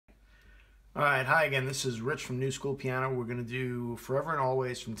All right, hi again. This is Rich from New School Piano. We're going to do Forever and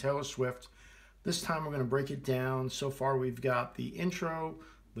Always from Taylor Swift. This time we're going to break it down. So far we've got the intro,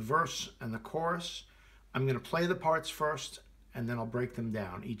 the verse, and the chorus. I'm going to play the parts first, and then I'll break them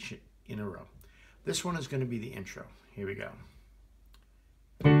down each in a row. This one is going to be the intro. Here we go.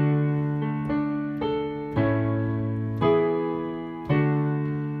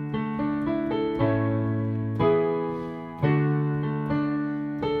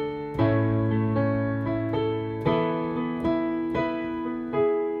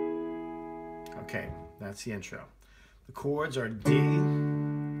 Okay, that's the intro. The chords are D,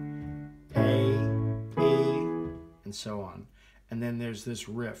 A, E, and so on. And then there's this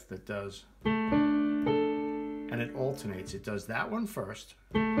riff that does, and it alternates. It does that one first,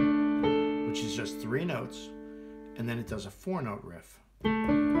 which is just 3 notes, and then it does a 4-note riff.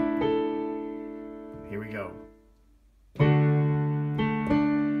 Here we go.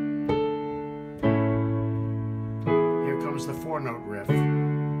 Here comes the 4-note riff.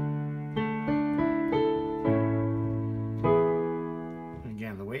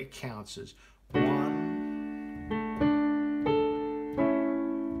 Again, the way it counts is 1,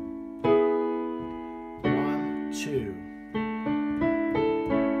 1, 2.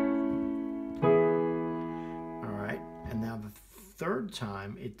 All right, and now the third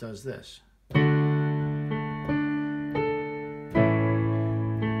time it does this. All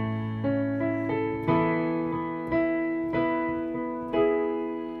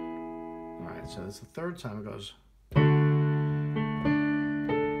right, so that's the third time it goes.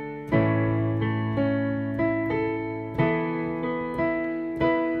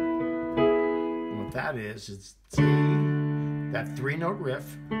 That is, it's D, that 3-note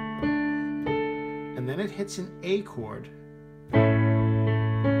riff, and then it hits an A chord.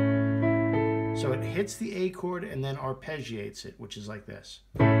 So it hits the A chord and then arpeggiates it, which is like this.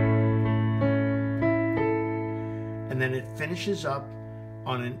 And then it finishes up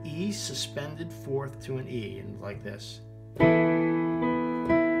on an E suspended 4th to an E, and like this.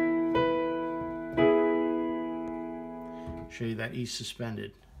 Show you that E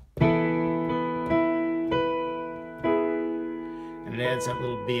suspended. And it adds that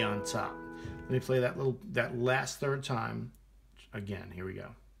little B on top. Let me play that last third time again. Here we go.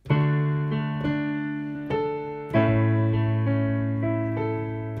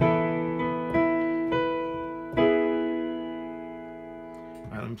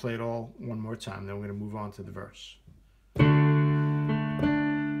 All right, let me play it all one more time. Then we're going to move on to the verse.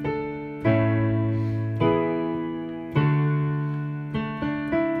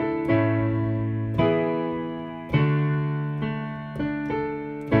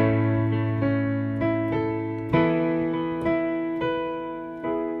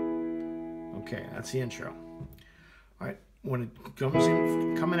 Okay, that's the intro. All right, when it comes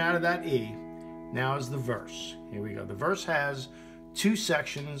in, coming out of that E, now is the verse. Here we go. The verse has 2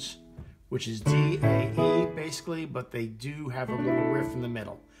 sections, which is D, A, E, basically, but they do have a little riff in the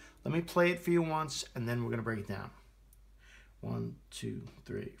middle. Let me play it for you once, and then we're going to break it down. 1, 2,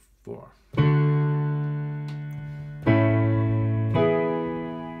 3, 4.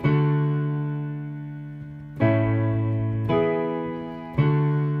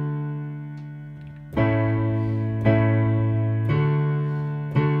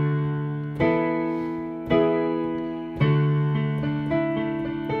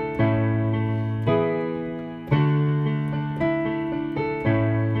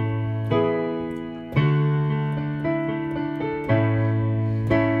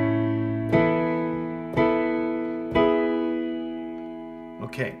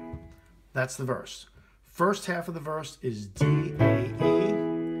 Okay, that's the verse. First half of the verse is D, A, E,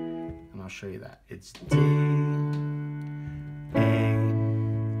 and I'll show you that. It's D, A,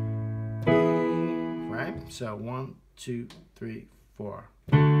 E, right? So 1, 2, 3, 4.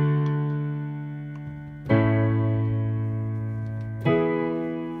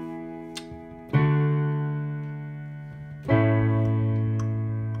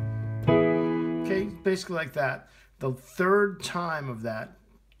 Okay, basically like that. The third time of that,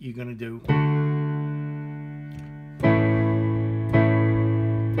 you're going to do.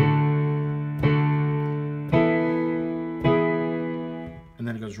 And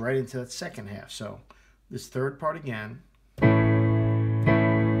then it goes right into that second half. So this third part again. And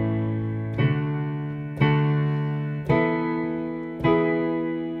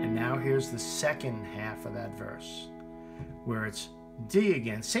now here's the second half of that verse, where it's D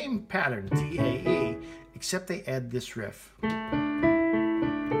again, same pattern, D, A, E, except they add this riff,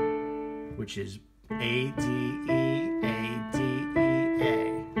 which is A, D, E, A, D, E,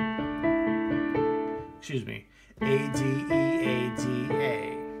 A. Excuse me, A, D, E, A, D,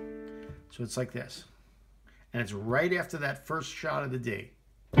 A. So it's like this. And it's right after that first shot of the D.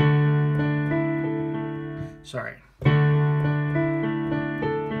 Sorry.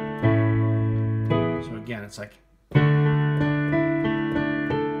 So again, it's like.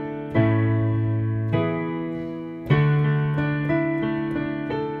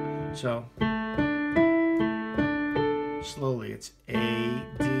 So slowly, it's A,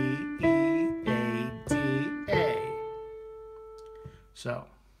 D, E, A, D, A. So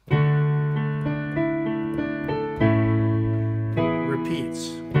repeats.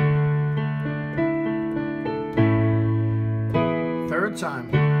 Third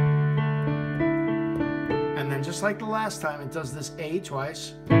time. And then just like the last time, it does this A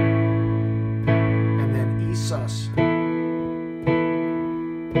twice. And then E sus.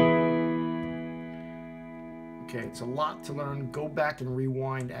 Okay, it's a lot to learn. Go back and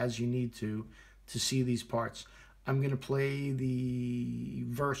rewind as you need to see these parts. I'm going to play the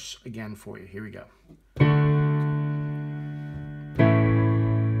verse again for you. Here we go.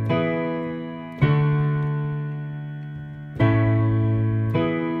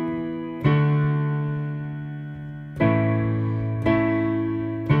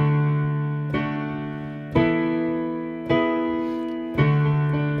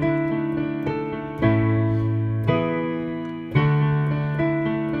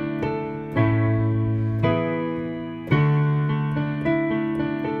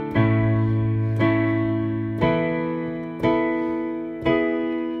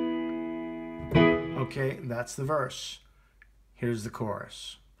 Okay, that's the verse. Here's the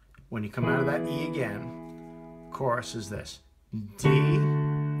chorus. When you come out of that E again, chorus is this. D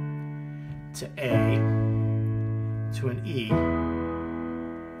to A to an E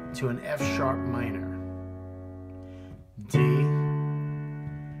to an F sharp minor. D,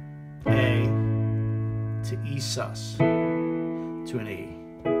 A to E sus to an E.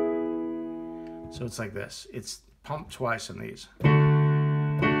 So it's like this. It's pumped twice in these.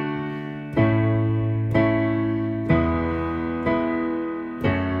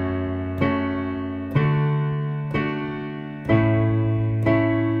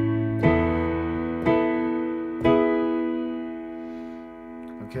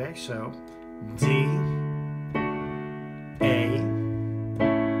 Okay, so D, A,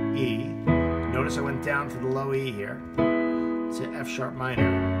 E. Notice I went down to the low E here to F sharp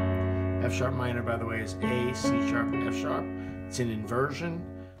minor. F sharp minor, by the way, is A, C sharp, F sharp. It's an inversion.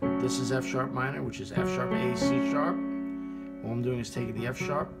 This is F sharp minor, which is F sharp, A, C sharp. All I'm doing is taking the F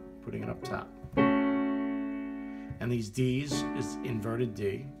sharp, putting it up top. And these D's is inverted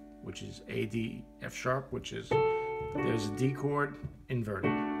D, which is A, D, F sharp, which is, there's a D chord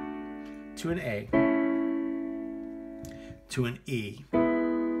inverted, to an A, to an E,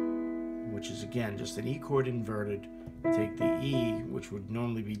 which is again just an E chord inverted. Take the E, which would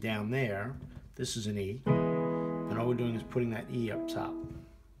normally be down there, this is an E, and all we're doing is putting that E up top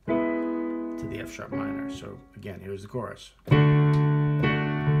to the F sharp minor. So again, here's the chorus.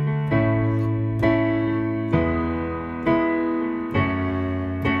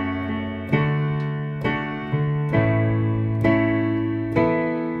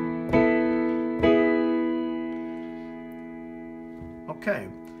 Okay,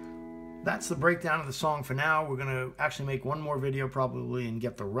 that's the breakdown of the song for now. We're going to actually make one more video probably and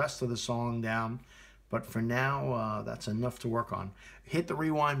get the rest of the song down. But for now, that's enough to work on. Hit the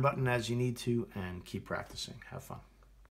rewind button as you need to and keep practicing. Have fun.